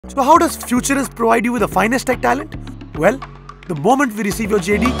So how does Futurense provide you with the finest tech talent? Well, the moment we receive your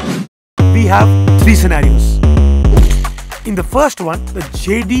JD, we have 3 scenarios. In the first one, the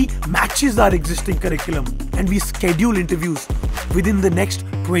JD matches our existing curriculum and we schedule interviews within the next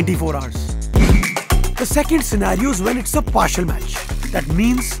 24 hours. The second scenario is when it's a partial match. That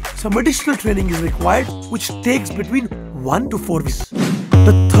means some additional training is required, which takes between 1 to 4 weeks.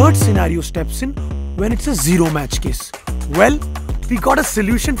 The third scenario steps in when it's a zero match case. Well, we got a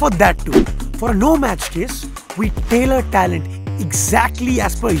solution for that too. For a no match case, we tailor talent exactly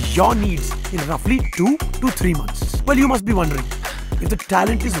as per your needs in roughly 2 to 3 months. Well, you must be wondering if the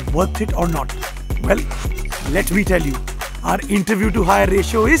talent is worth it or not. Well, let me tell you, our interview to hire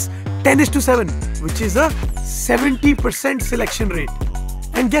ratio is 10:7, which is a 70% selection rate.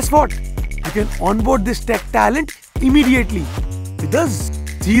 And guess what? You can onboard this tech talent immediately with a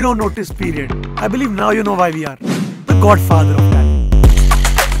zero notice period. I believe now you know why we are the godfather of talent.